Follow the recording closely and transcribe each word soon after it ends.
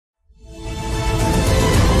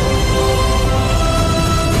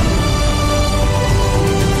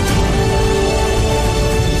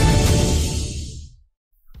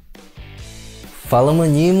Fala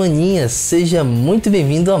maninho e maninha, seja muito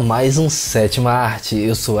bem-vindo a mais um Sétima Arte.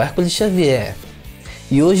 Eu sou Hércules Xavier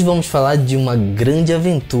e hoje vamos falar de uma grande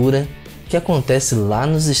aventura que acontece lá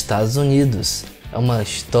nos Estados Unidos. É uma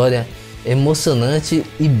história emocionante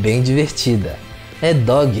e bem divertida. É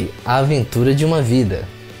Dog, a aventura de uma vida.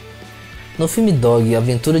 No filme Dog, a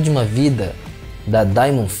aventura de uma vida, da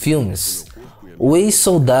Diamond Films, o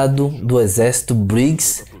ex-soldado do exército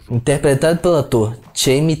Briggs, interpretado pelo ator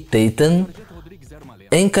Channing Tatum,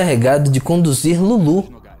 é encarregado de conduzir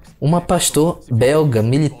Lulu, uma pastor belga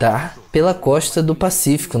militar, pela costa do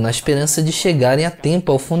Pacífico na esperança de chegarem a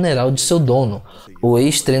tempo ao funeral de seu dono, o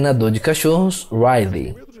ex-treinador de cachorros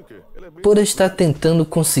Riley. Por estar tentando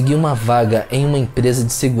conseguir uma vaga em uma empresa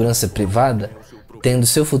de segurança privada, tendo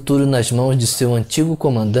seu futuro nas mãos de seu antigo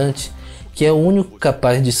comandante, que é o único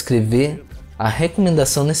capaz de escrever a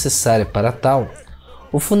recomendação necessária para tal,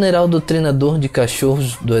 o funeral do treinador de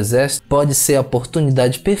cachorros do exército pode ser a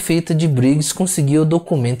oportunidade perfeita de Briggs conseguir o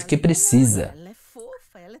documento que precisa.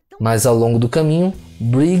 Mas ao longo do caminho,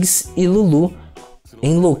 Briggs e Lulu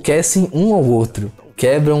enlouquecem um ao outro,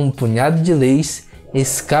 quebram um punhado de leis,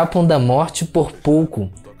 escapam da morte por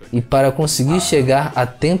pouco, e para conseguir chegar a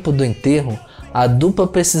tempo do enterro, a dupla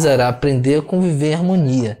precisará aprender a conviver em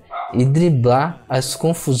harmonia e driblar as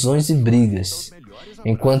confusões e brigas,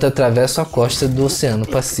 enquanto atravessa a costa do Oceano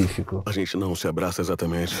Pacífico. A gente não se abraça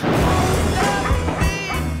exatamente.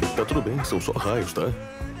 Tá tudo bem, são só raios, tá?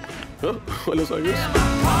 Ah, olha só isso.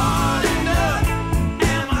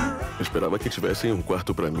 Eu esperava que tivessem um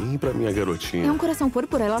quarto pra mim e pra minha garotinha. É um coração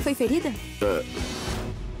púrpura, ela foi ferida?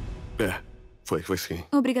 Foi sim.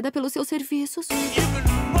 Obrigada pelos seus serviços.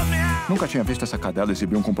 Nunca tinha visto essa cadela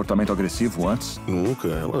exibir um comportamento agressivo antes? Nunca,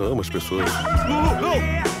 ela ama as pessoas. Não!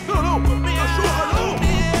 Cachorra, não!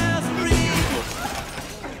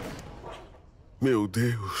 Meu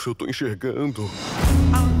Deus, eu tô enxergando.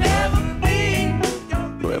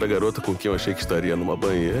 Não era a garota com quem eu achei que estaria numa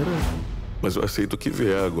banheira, mas eu aceito o que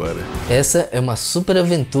vier agora. Essa é uma super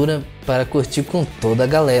aventura para curtir com toda a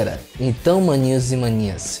galera. Então, maninhos e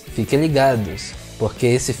maninhas, fiquem ligados, porque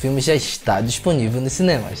esse filme já está disponível nos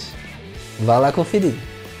cinemas. Vá lá conferir.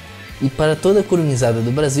 E para toda a curumizada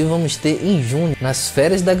do Brasil, vamos ter em junho, nas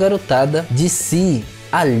férias da garotada, DC,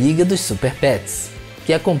 a Liga dos Super Pets,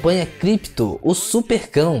 que acompanha Krypto, o Super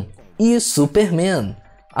Cão, e o Superman,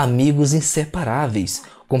 amigos inseparáveis,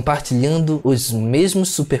 compartilhando os mesmos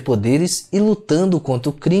superpoderes e lutando contra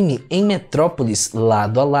o crime em Metrópolis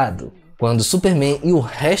lado a lado. Quando Superman e o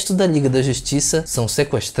resto da Liga da Justiça são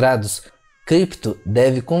sequestrados, Krypto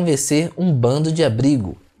deve convencer um bando de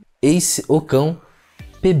abrigo, Ace o Cão,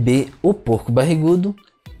 PB o Porco Barrigudo,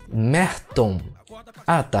 Merton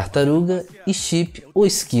a Tartaruga e Chip o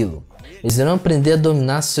Esquilo. Eles irão aprender a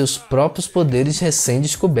dominar seus próprios poderes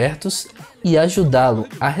recém-descobertos e ajudá-lo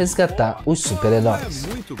a resgatar os super-heróis. É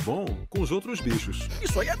muito bom com os outros bichos.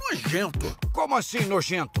 Isso aí é nojento. Como assim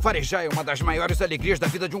nojento? Farejar é uma das maiores alegrias da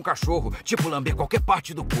vida de um cachorro. Tipo lamber qualquer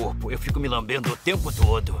parte do corpo. Eu fico me lambendo o tempo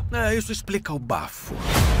todo. Isso explica o bafo.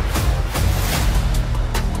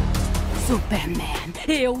 Superman,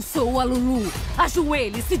 eu sou a Lulu.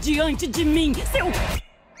 Ajoelhe-se diante de mim, seu...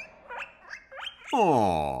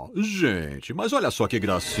 Oh, gente, mas olha só que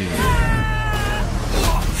gracinha.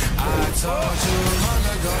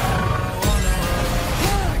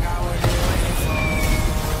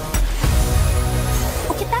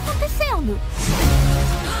 O que tá acontecendo?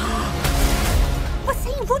 Você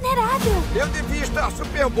é invulnerável. Eu devia estar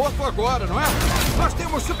super morto agora, não é? Nós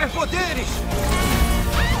temos superpoderes.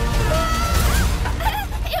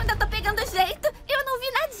 Eu ainda tô pegando jeito. Eu não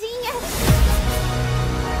vi nadinha.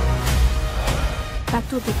 Tá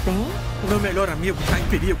tudo bem? O meu melhor amigo tá em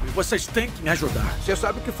perigo e vocês têm que me ajudar. Você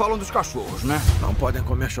sabe o que falam dos cachorros, né? Não podem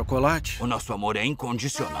comer chocolate? O nosso amor é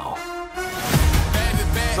incondicional.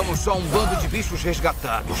 Somos só um bando de bichos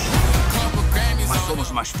resgatados. Mas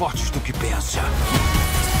somos mais fortes do que pensa.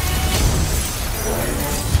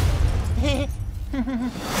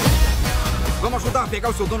 Vamos ajudar a pegar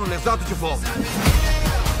o seu dono lesado de volta.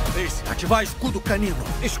 Ace, ativar escudo canino.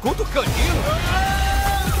 Escudo canino?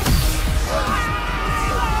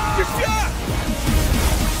 Desviar!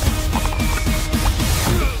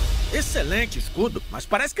 Excelente escudo, mas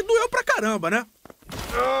parece que doeu pra caramba, né?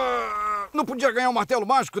 Não podia ganhar um martelo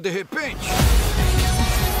mágico de repente?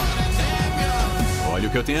 Olha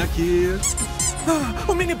o que eu tenho aqui.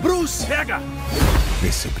 O Mini Bruce! Pega!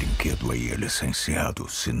 Esse brinquedo aí é licenciado,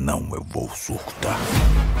 senão eu vou surtar.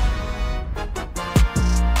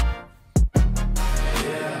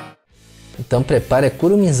 Então prepare a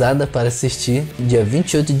curumizada para assistir dia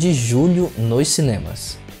 28 de julho nos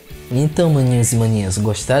cinemas. Então, maninhos e maninhas,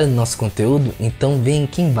 gostaram do nosso conteúdo? Então vem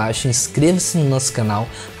aqui embaixo, inscreva-se no nosso canal,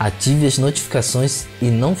 ative as notificações e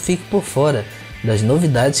não fique por fora das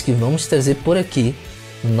novidades que vamos trazer por aqui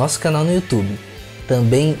no nosso canal no YouTube.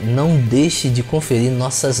 Também não deixe de conferir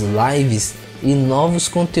nossas lives e novos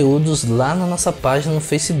conteúdos lá na nossa página no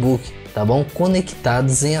Facebook, tá bom?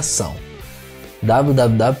 Conectados em Ação.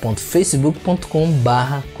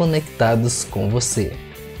 www.facebook.com/conectados com você.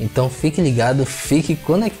 Então fique ligado, fique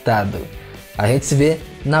conectado. A gente se vê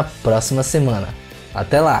na próxima semana.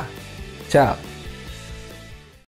 Até lá. Tchau.